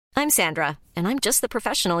I'm Sandra, and I'm just the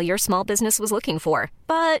professional your small business was looking for.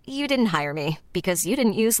 But you didn't hire me because you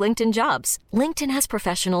didn't use LinkedIn Jobs. LinkedIn has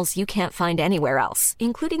professionals you can't find anywhere else,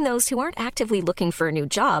 including those who aren't actively looking for a new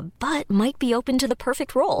job, but might be open to the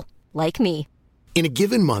perfect role, like me. In a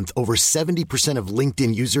given month, over 70% of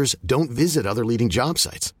LinkedIn users don't visit other leading job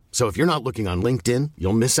sites. So if you're not looking on LinkedIn,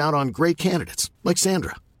 you'll miss out on great candidates like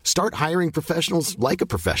Sandra. Start hiring professionals like a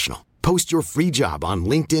professional. Post your free job on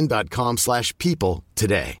linkedin.com/people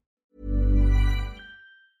today.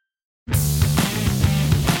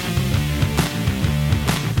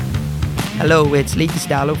 Hello, it's Lee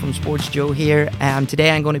Costello from Sports Joe here. Today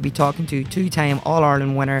I'm going to be talking to two-time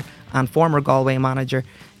All-Ireland winner and former Galway manager,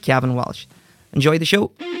 Kevin Walsh. Enjoy the show.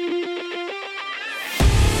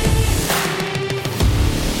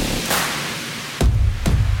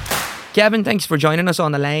 Kevin, thanks for joining us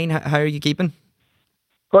on the line. How are you keeping?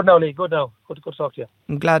 Good now, Lee. Good now. Good to talk to you.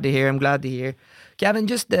 I'm glad to hear. Kevin,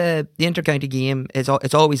 just the inter-county game,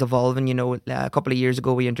 it's always evolving. You know, a couple of years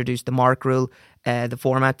ago we introduced the mark rule. The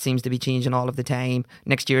format seems to be changing all of the time.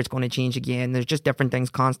 Next year it's going to change again. There's just different things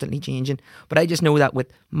constantly changing. But I just know that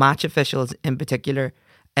with match officials in particular,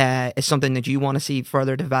 is something that you want to see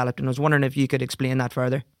further developed. And I was wondering if you could explain that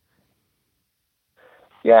further.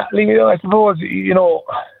 Yeah, Lee, I suppose,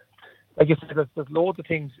 like you said, there's loads of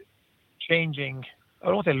things changing. I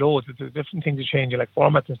don't say loads, there's different things are changing, like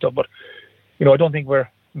formats and stuff, but, I don't think we're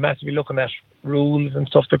massively looking at rules and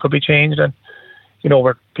stuff that could be changed. And,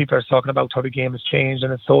 where people are talking about how the game has changed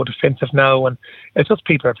and it's so defensive now, and it's just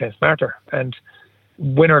people are playing smarter, and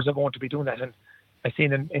winners are going to be doing that. And I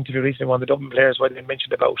seen an interview recently, one of the Dublin players, where they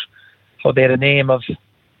mentioned about how they had a name of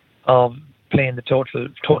playing the total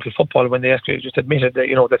football, when they actually just admitted that,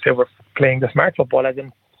 that they were playing the smart football, as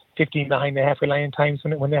in 15 behind the halfway line times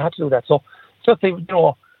when they had to do that. So just,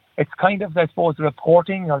 it's kind of, I suppose, the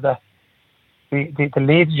reporting or the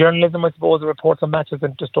lazy journalism, I suppose, the reports on matches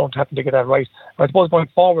and just don't happen to get that right. I suppose going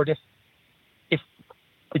forward, if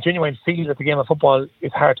the genuine feel that the game of football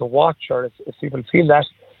is hard to watch, or if people feel that,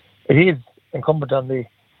 it is incumbent on the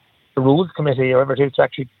rules committee or whatever it is to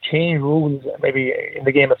actually change rules maybe in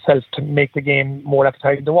the game itself to make the game more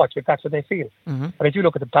appetizing to watch, if that's what they feel. Mm-hmm. And if you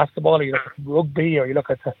look at the basketball, or you look at rugby, or you look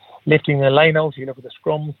at the lifting the line out, or you look at the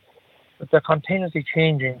scrums, they're continuously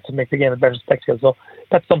changing to make the game a better spectacle. So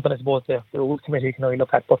that's something I suppose the rules committee can only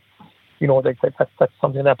look at, but that's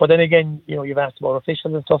something that. But then again, you've asked about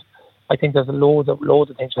officials and stuff. I think there's loads of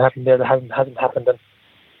things that happened there that hasn't happened, and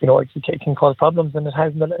it can cause problems, and it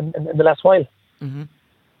has in the last while. Mm-hmm.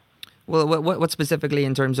 Well, what specifically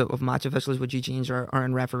in terms of match officials would you change or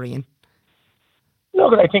in refereeing? No,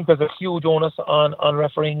 but I think there's a huge onus on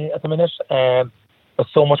refereeing at the minute. There's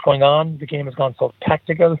so much going on. The game has gone so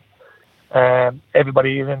tactical.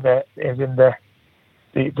 Everybody is in the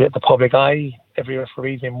public eye. Every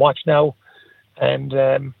referee is being watched now, and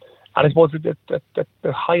I suppose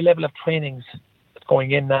the high level of trainings that's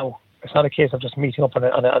going in now. It's not a case of just meeting up on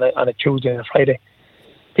a Tuesday and a Friday.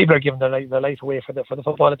 People are giving their life away for the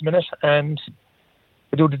football at the minute, and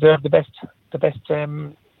they do deserve the best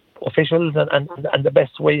officials and the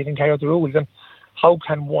best way you can carry out the rules. And how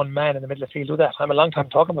can one man in the middle of the field do that? I'm a long time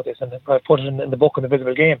talking about this, and I put it in the book on the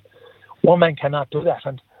Visible Game. One man cannot do that.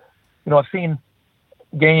 And I've seen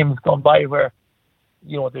games gone by where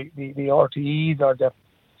the RTEs or the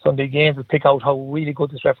Sunday games would pick out how really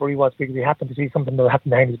good this referee was because he happened to see something that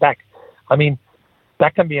happened behind his back. I mean,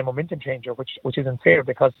 that can be a momentum changer, which isn't fair,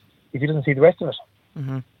 because if he doesn't see the rest of it,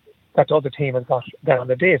 mm-hmm. that other team has got that on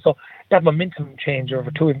the day. So that momentum changer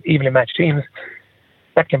for two evenly matched teams,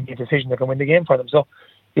 that can be a decision that can win the game for them. So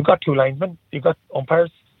you've got two linesmen, you've got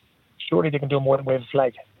umpires. Surely they can do more than wave a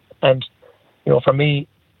flag. And for me,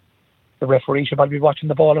 the referee should probably be watching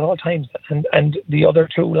the ball at all times, and the other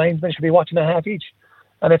two linesmen should be watching a half each.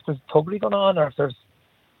 And if there's tuggery going on, or if there's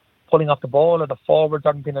pulling off the ball, or the forwards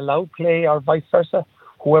aren't being allowed play, or vice versa,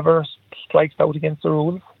 whoever strikes out against the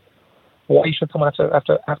rules, why should someone have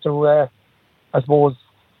to I suppose,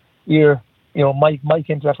 mic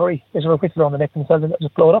into referee? They should have a whistle on the neck themselves and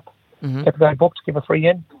just blow it up. Mm-hmm. Get the guy booked, give a free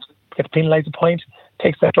in, get penalised a point,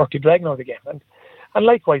 takes that dirty dragging out of the game. And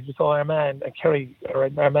likewise, we saw our man Kerry, or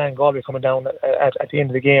our man Galway, coming down at the end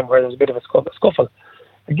of the game where there was a bit of a scuffle.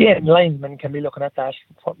 Again, linesmen can be looking at that,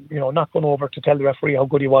 not going over to tell the referee how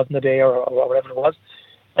good he was in the day or whatever it was,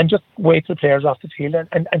 and just wait till the players off the field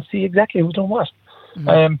and see exactly who's doing what.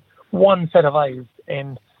 Mm-hmm. One set of eyes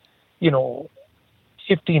in,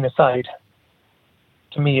 15 aside,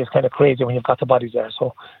 to me is kind of crazy when you've got the bodies there.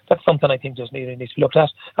 So that's something I think just needs to be looked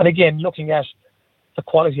at. And again, looking at the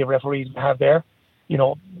quality of referees we have there,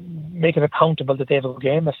 make it accountable that they have a good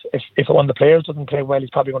game. If one of the players doesn't play well, he's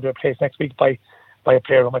probably going to be replaced next week by by a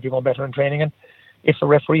player who might be going better in training. And if the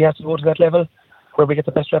referee has to go to that level where we get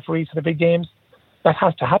the best referees for the big games, that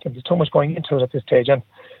has to happen. There's too much going into it at this stage. And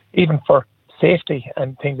even for safety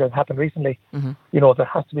and things that have happened recently, there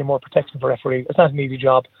has to be more protection for referees. It's not an easy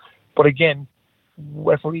job. But again,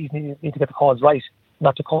 referees need to get the calls right,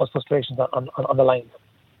 not to cause frustrations on the lines.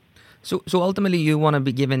 So ultimately you want to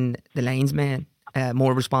be giving the linesmen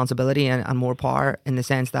more responsibility and more power, in the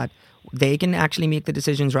sense that they can actually make the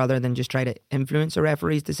decisions rather than just try to influence a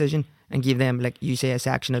referee's decision and give them, like you say, a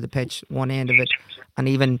section of the pitch, one end of it, and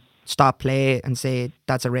even stop play and say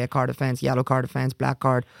that's a red card offence, yellow card offence, black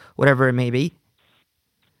card, whatever it may be.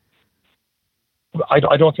 I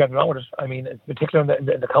don't see anything wrong with it. I mean, particularly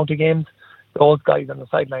in the county games, those guys on the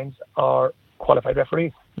sidelines are qualified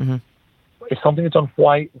referees. Mm-hmm. If something is done,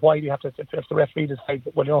 why do you have to? If the referee decides,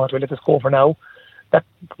 well, you know what, we'll let this go for now.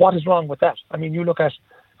 What is wrong with that? I mean, you look at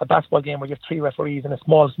a basketball game where you have 3 referees in a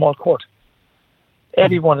small court.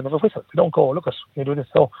 Every one of them have a whistle. They don't go, look at, you do this.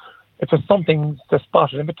 So if there's something to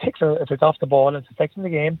spot it, in particular if it's off the ball and it's affecting the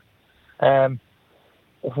game,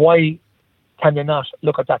 why can they not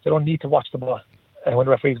look at that? They don't need to watch the ball when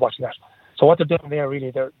the referee's watching that. So what they're doing there, really,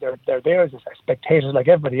 they're there as spectators like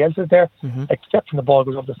everybody else is there, except when the ball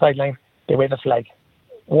goes over the sideline, they wave a flag.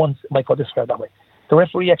 Once it might go this way or that way. The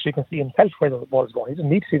referee actually can see himself where the ball is going. He doesn't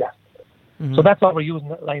need to see that. Mm-hmm. So that's what we're using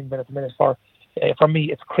that linesman at the minute for. For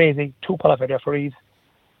me, it's crazy. 2 qualified referees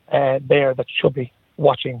there that should be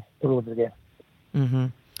watching the rules of the game. Mm-hmm.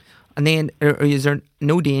 And then, is there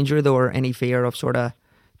no danger, though, or any fear of sort of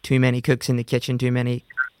too many cooks in the kitchen, too many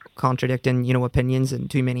contradicting, opinions, and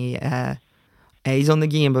too many eyes on the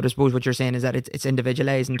game? But I suppose what you're saying is that it's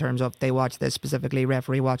individualised in terms of they watch this specifically,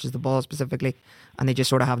 referee watches the ball specifically, and they just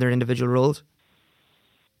sort of have their individual roles.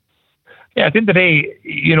 Yeah, at the end of the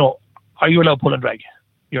day, are you allowed pull and drag?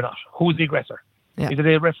 You're not. Who's the aggressor? Yeah. Is it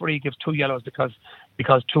a referee gives 2 yellows because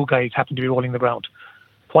 2 guys happen to be rolling the ground?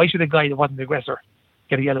 Why should the guy that wasn't the aggressor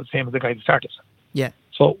get a yellow the same as the guy that started? Yeah.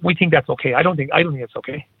 So we think that's okay. I don't think it's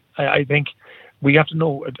okay. I think we have to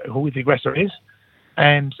know who the aggressor is,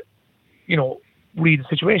 and read the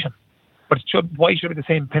situation. But why should it be the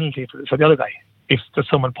same penalty for the other guy if there's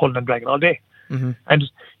someone pulling and dragging all day? Mm-hmm. And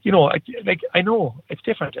I know it's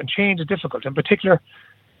different, and change is difficult. In particular,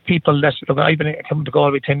 people that I've been coming to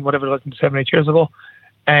Galway 7 or 8 years ago,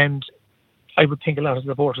 and I would think a lot of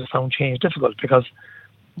the supporters found change difficult because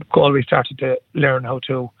Galway started to learn how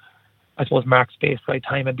to, I suppose, mark space right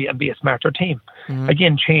time and be a smarter team. Mm-hmm.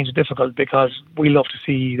 Again, change is difficult because we love to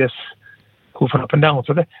see this hoofing up and down.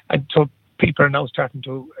 So people are now starting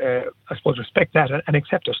to, I suppose, respect that and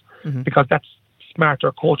accept it, because that's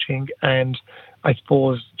smarter coaching, and I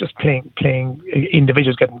suppose just playing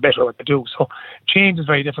individuals getting better at what they do. So change is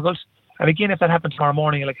very difficult. And again, if that happens tomorrow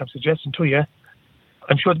morning, like I'm suggesting to you,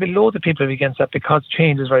 I'm sure there'll be loads of people against that because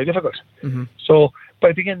change is very difficult. Mm-hmm. So, but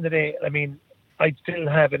at the end of the day, I mean, I'd still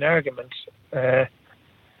have an argument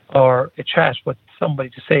or a chat with somebody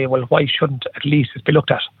to say, well, why shouldn't at least it be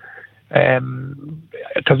looked at?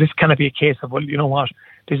 Because this cannot be a case of, well, you know what,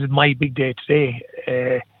 this is my big day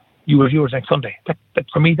today. You have yours next Sunday. That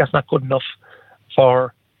for me, that's not good enough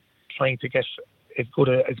for trying to get as good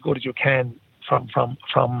as you can from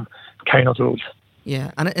carrying out the rules.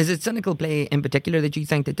 Yeah, and is it cynical play in particular that you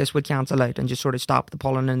think that this would cancel out and just sort of stop the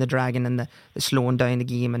pulling and the dragging and the slowing down the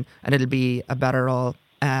game, and it'll be a better,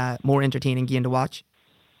 more entertaining game to watch?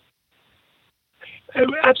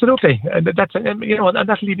 Absolutely, and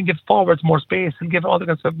that'll even give forwards more space and give all the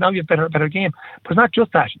good stuff. Now you have better game, but it's not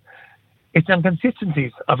just that. It's the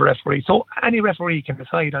inconsistencies of a referee. So any referee can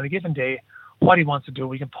decide on a given day what he wants to do.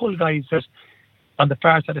 He can pull guys that on the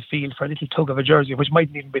far side of the field for a little tug of a jersey, which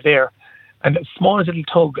mightn't even be there, and as small as a little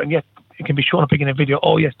tug, and yet it can be shown up again in a video.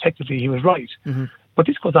 Oh yes, technically he was right, but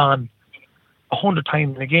this goes on 100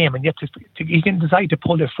 times in a game, and yet he can decide to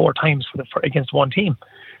pull this 4 times for against one team.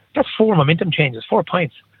 That's 4 momentum changes, 4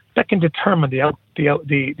 points. That can determine the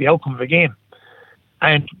outcome of a game.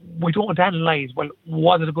 And we don't analyse, well,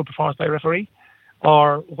 was it a good performance by a referee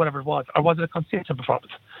or whatever it was, or was it a consistent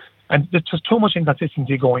performance? And there's just too much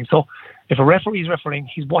inconsistency going. So if a referee is refereeing,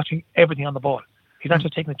 he's watching everything on the ball. He's not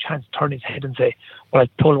just taking a chance to turn his head and say, well, I'll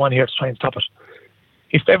pull one here to try and stop it.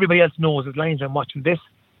 If everybody else knows his lines and watching this,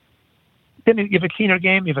 then you have a cleaner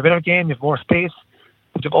game, you have a better game, you have more space,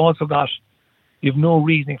 but you've no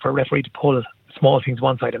reasoning for a referee to pull small things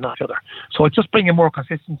one side and not the other. So it's just bringing more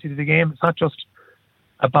consistency to the game. It's not just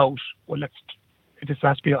about, well, this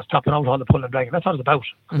has to be us stopping out all the pulling and dragging. That's not what it's about.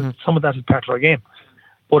 Mm-hmm. Some of that is part of our game.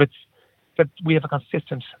 But it's that we have a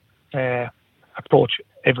consistent approach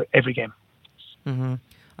every game. Mm-hmm.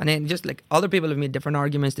 And then just like other people have made different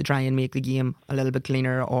arguments to try and make the game a little bit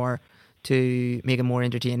cleaner or to make it more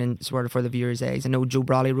entertaining sort of for the viewers' eyes. I know Joe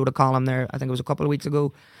Brawley wrote a column there, I think it was a couple of weeks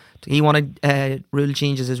ago. He wanted rule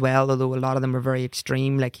changes as well, although a lot of them were very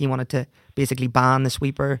extreme. Like he wanted to basically ban the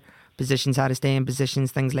sweeper, positions how to stay in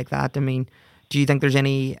positions, things like that. I mean, do you think there's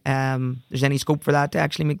any scope for that to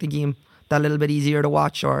actually make the game that little bit easier to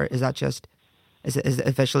watch, or is that just is the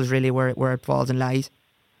officials really where it falls and lies?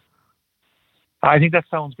 I think that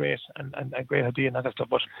sounds great and a great idea and that stuff.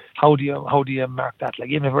 But how do you mark that? Like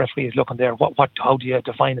even if a referee is looking there, how do you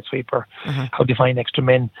define a sweeper? How do you define extra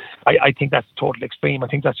men? I think that's totally extreme. I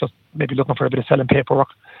think that's just maybe looking for a bit of selling paperwork.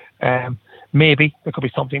 Maybe there could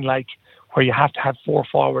be something like where you have to have 4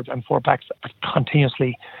 forwards and 4 backs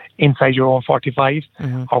continuously inside your own 45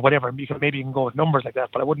 or whatever. Maybe you can go with numbers like that,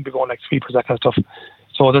 but I wouldn't be going like sweepers, that kind of stuff.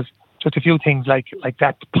 So there's just a few things like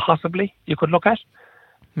that possibly you could look at.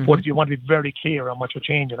 But if you want to be very clear on what you're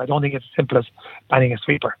changing, I don't think it's as simple as banning a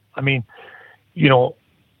sweeper. I mean, I don't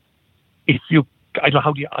know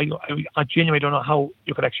how I genuinely don't know how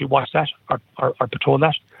you could actually watch that or patrol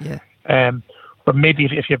that. Yeah. But maybe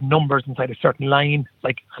if you have numbers inside a certain line,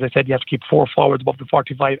 like as I said, you have to keep 4 forwards above the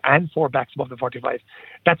 45 and 4 backs above the 45.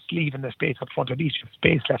 That's leaving the space up front. At least you have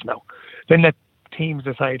space left now. Then let teams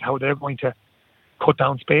decide how they're going to cut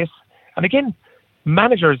down space. And again,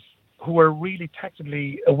 managers who are really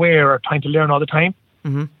tactically aware are trying to learn all the time.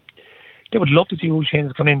 They would love to see rule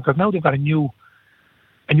changes come in because now they've got a new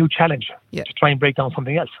challenge to try and break down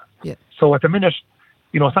something else. Yeah. So at the minute,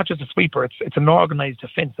 it's not just a sweeper; it's an organised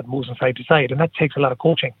defence that moves from side to side, and that takes a lot of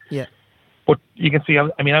coaching. Yeah. But you can see, I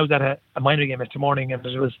was at a minor game yesterday morning, and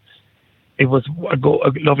it was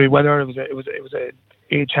lovely weather. It was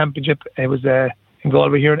a championship. It was in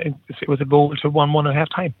Galway here. It was a goal to 1-1 at half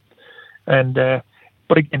time, and.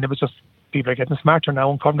 But again, it was just people are getting smarter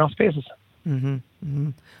now and covering off spaces. And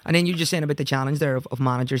then you're just saying about the challenge there of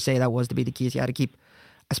managers say that was to be the case. You had to keep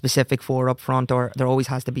a specific 4 up front, or there always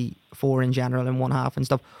has to be 4 in general in one half and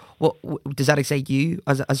stuff. What does that excite you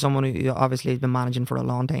as someone who obviously has been managing for a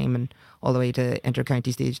long time and all the way to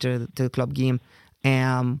inter-county stage to the club game?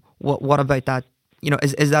 What about that?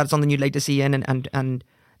 Is that something you'd like to see in and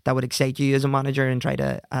that would excite you as a manager and try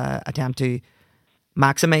to attempt to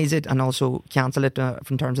maximise it and also cancel it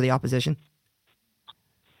from terms of the opposition?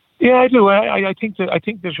 Yeah, I do. I think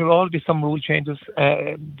there should always be some rule changes.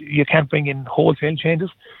 You can't bring in wholesale changes,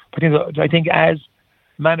 but I think as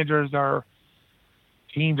managers or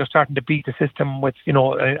teams are starting to beat the system with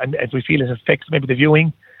and as we feel it affects maybe the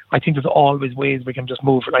viewing, I think there's always ways we can just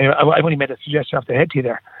move. I've only made a suggestion off the head to you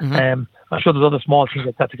there. I'm sure there's other small things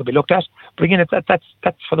like that could be looked at, but again,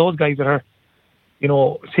 that's for those guys that are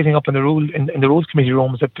sitting up in the rules committee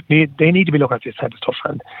rooms, that they need to be looking at this type of stuff,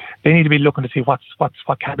 and they need to be looking to see what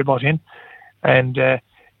can be brought in, and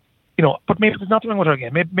but maybe there's nothing wrong with it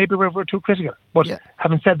again. Maybe we're too critical. But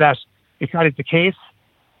having said that, if that is the case,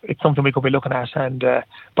 it's something we could be looking at. And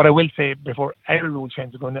but I will say before every rule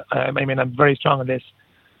change is going, I'm very strong on this.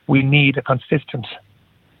 We need a consistent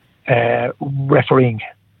refereeing,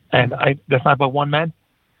 and that's not about one man,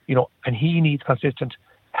 and he needs consistent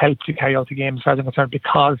help to carry out the game as far as I'm concerned,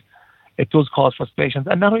 because it does cause frustrations,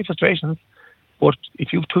 and not only frustrations, but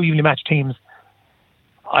if you have 2 evenly matched teams,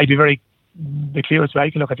 the clearest way I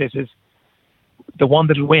can look at this is the one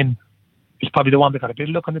that'll win is probably the one that got a bit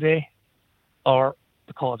of luck on the day, or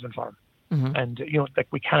the calls went for him. And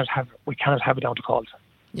we cannot have it down to calls.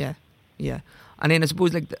 Yeah. And then I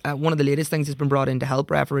suppose one of the latest things that's been brought in to help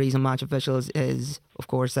referees and match officials is, of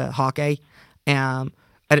course, hockey.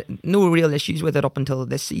 No real issues with it up until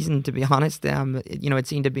this season, to be honest. It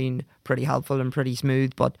seemed to have been pretty helpful and pretty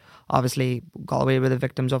smooth, but obviously Galway were the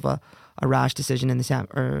victims of a rash decision in the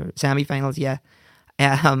semi-finals.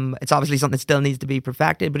 It's obviously something that still needs to be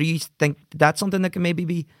perfected, but do you think that's something that can maybe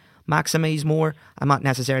be maximised more? I'm not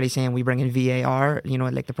necessarily saying we bring in VAR,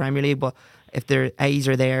 like the Premier League, but if their eyes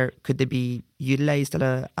are there, could they be utilised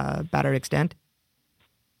to a better extent?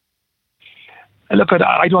 Look,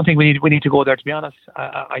 I don't think we need to go there, to be honest.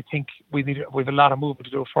 I think we have a lot of movement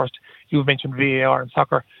to do first. You mentioned VAR in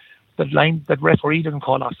soccer. That referee doesn't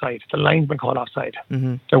call offside. The linesman call offside.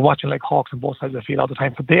 They're watching like hawks on both sides of the field all the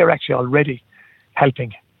time, so they're actually already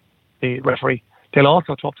helping the referee. They'll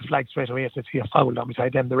also throw up the flag straight away if they see a foul down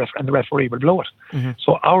beside them, and the referee will blow it.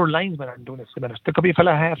 So our linesmen aren't doing this at the minute. There could be a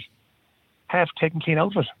fella half taken clean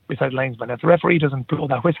out of it beside the linesman. If the referee doesn't blow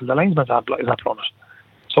that whistle, the linesman is not blowing it.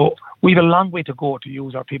 So we have a long way to go to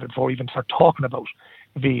use our people before we even start talking about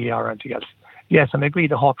VAR or anything else. Yes, and I agree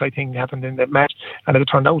the Hawkeye thing happened in the match, and as it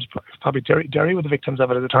turned out, probably Derry were the victims of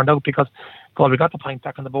it as it turned out, because we got the point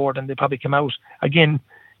back on the board and they probably came out. Again,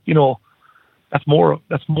 that's more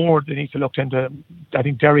they need to look into. I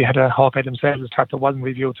think Derry had a Hawkeye themselves that wasn't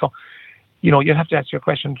reviewed. So you'd have to ask your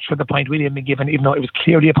question, should the point really have been given, even though it was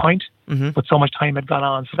clearly a point, but so much time had gone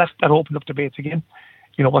on. So that opened up debates again.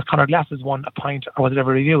 Was Conor Glass's one a point, or was it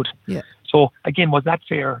ever reviewed? Yeah. So, again, was that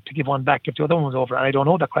fair to give one back if the other one was over? And I don't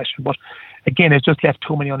know that question. But, again, it's just left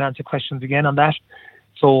too many unanswered questions again on that.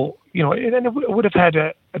 So, it would have had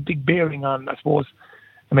a big bearing on, I suppose,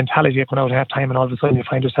 the mentality of going out at half time and all of a sudden you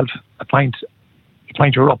find yourself a point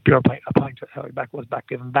you're up, a point back was back,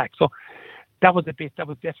 given back. So that was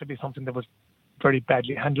definitely something that was very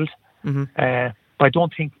badly handled. But I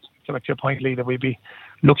don't think, to your point, Lee, that we'd be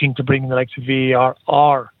looking to bring the likes of VAR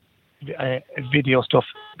or video stuff,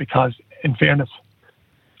 because, in fairness,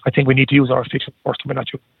 I think we need to use our officials first, and we're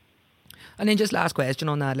not you. And then just last question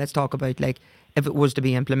on that, let's talk about, like, if it was to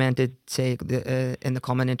be implemented, say, in the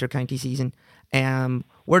coming inter-county season,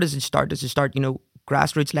 where does it start? Does it start,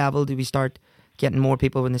 grassroots level? Do we start getting more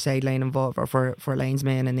people in the sideline involved, or for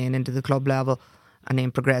linesmen, and then into the club level, and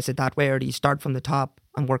then progress it that way? Or do you start from the top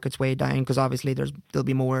and work its way down? Because obviously there'll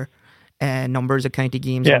be more numbers of county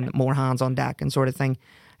games and more hands on deck and sort of thing.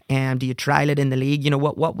 Do you trial it in the league?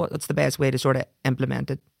 What's the best way to sort of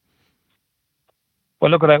implement it?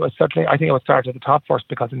 Well, look, I think I would start at the top first,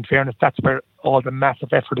 because, in fairness, that's where all the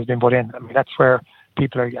massive effort has been put in. I mean, that's where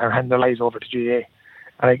people are handing their lives over to GAA.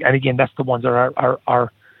 And again, that's the ones that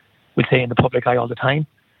are we'll say, in the public eye all the time.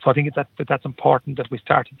 So I think that's important that we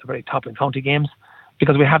start at the very top in county games,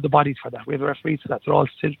 because we have the bodies for that. We have the referees for that. They're all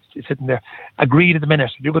sitting there. Agreed at the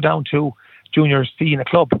minute. If you go down to junior C in a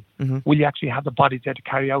club, will you actually have the bodies there to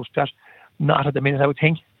carry out that? Not at the minute, I would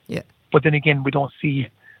think. Yeah. But then again, we don't see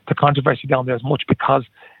the controversy down there as much, because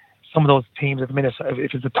some of those teams at the minute,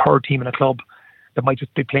 if it's a third team in a club, that might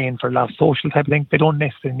just be playing for a lot of social type of thing, they don't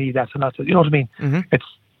necessarily need that. So that's, you know what I mean?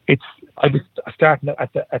 I'd be starting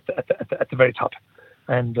at the very top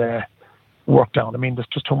and work down. I mean, there's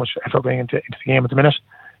just too much effort going into the game at the minute,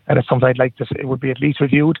 and it's something I'd like this. It would be at least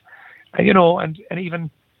reviewed, and and even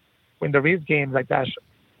when there is games like that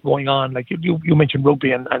going on, like you mentioned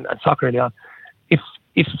rugby and soccer early on, if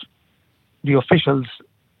the officials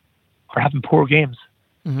are having poor games,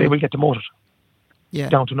 they will get demoted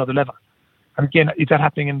down to another level. And again, is that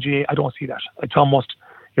happening in GAA? I don't see that. It's almost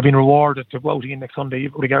you're being rewarded to go out again next Sunday,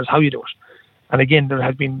 regardless how you do it. And again, there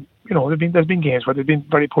has been, there's been games where there's been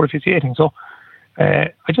very poor officiating. So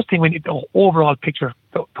I just think we need the overall picture,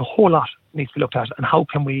 the whole lot needs to be looked at, and how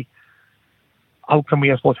can we, I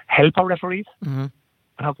suppose, help our referees, and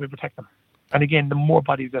how can we protect them? And again, the more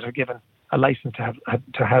bodies that are given a license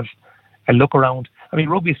to have a look around. I mean,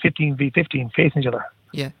 rugby is 15v15 facing each other.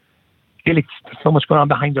 Yeah. Gaelic, there's so much going on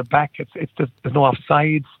behind their back. There's no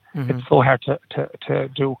offsides. It's so hard to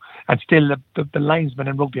do. And still, the linesmen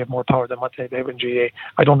in rugby have more power than what they have in GAA.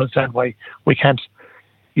 I don't understand why we can't,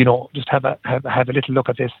 just have a little look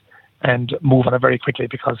at this and move on it very quickly,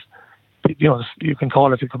 because, you can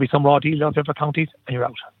call it could be some raw deal out there for counties, and you're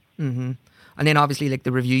out. Mm-hmm. And then obviously, like,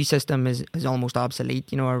 the review system is almost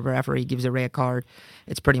obsolete. A referee gives a red card,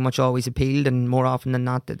 it's pretty much always appealed, and more often than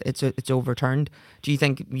not, it's overturned. Do you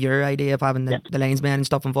think your idea of having the linesmen and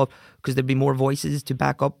stuff involved, because there'd be more voices to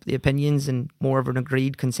back up the opinions and more of an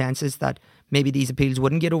agreed consensus that maybe these appeals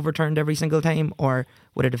wouldn't get overturned every single time, or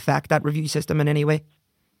would it affect that review system in any way?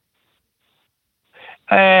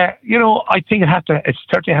 I think it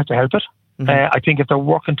certainly has to help it. I think if they're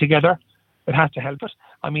working together, it has to help it.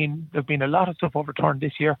 I mean, there's been a lot of stuff overturned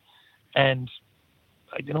this year, and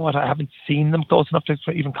you know what? I haven't seen them close enough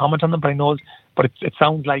to even comment on them, but I know. But it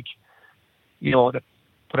sounds like, that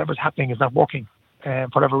whatever's happening is not working for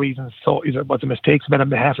whatever reasons. So was the mistakes made on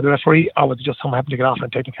behalf of the referee, or was it just someone happened to get off on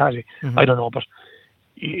technicality? I don't know, but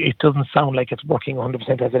it doesn't sound like it's working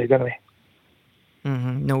 100% as it is anyway.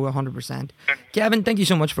 No, 100%. Kevin, thank you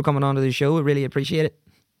so much for coming on to the show. I really appreciate it.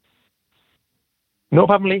 No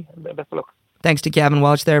problem, Lee. Best of luck. Thanks to Kevin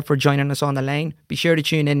Walsh there for joining us on the line. Be sure to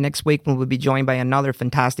tune in next week when we'll be joined by another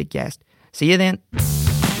fantastic guest. See you then.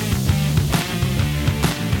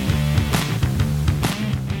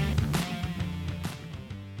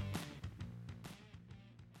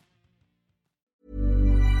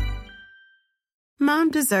 Mom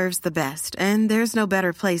deserves the best, and there's no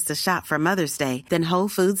better place to shop for Mother's Day than Whole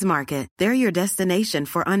Foods Market. They're your destination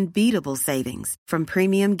for unbeatable savings, from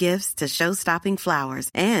premium gifts to show-stopping flowers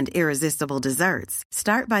and irresistible desserts.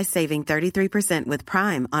 Start by saving 33% with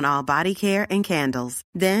Prime on all body care and candles.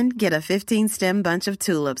 Then get a 15-stem bunch of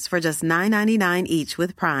tulips for just $9.99 each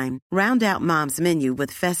with Prime. Round out Mom's menu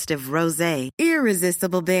with festive rosé,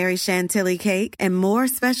 irresistible berry chantilly cake, and more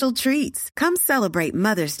special treats. Come celebrate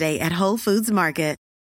Mother's Day at Whole Foods Market.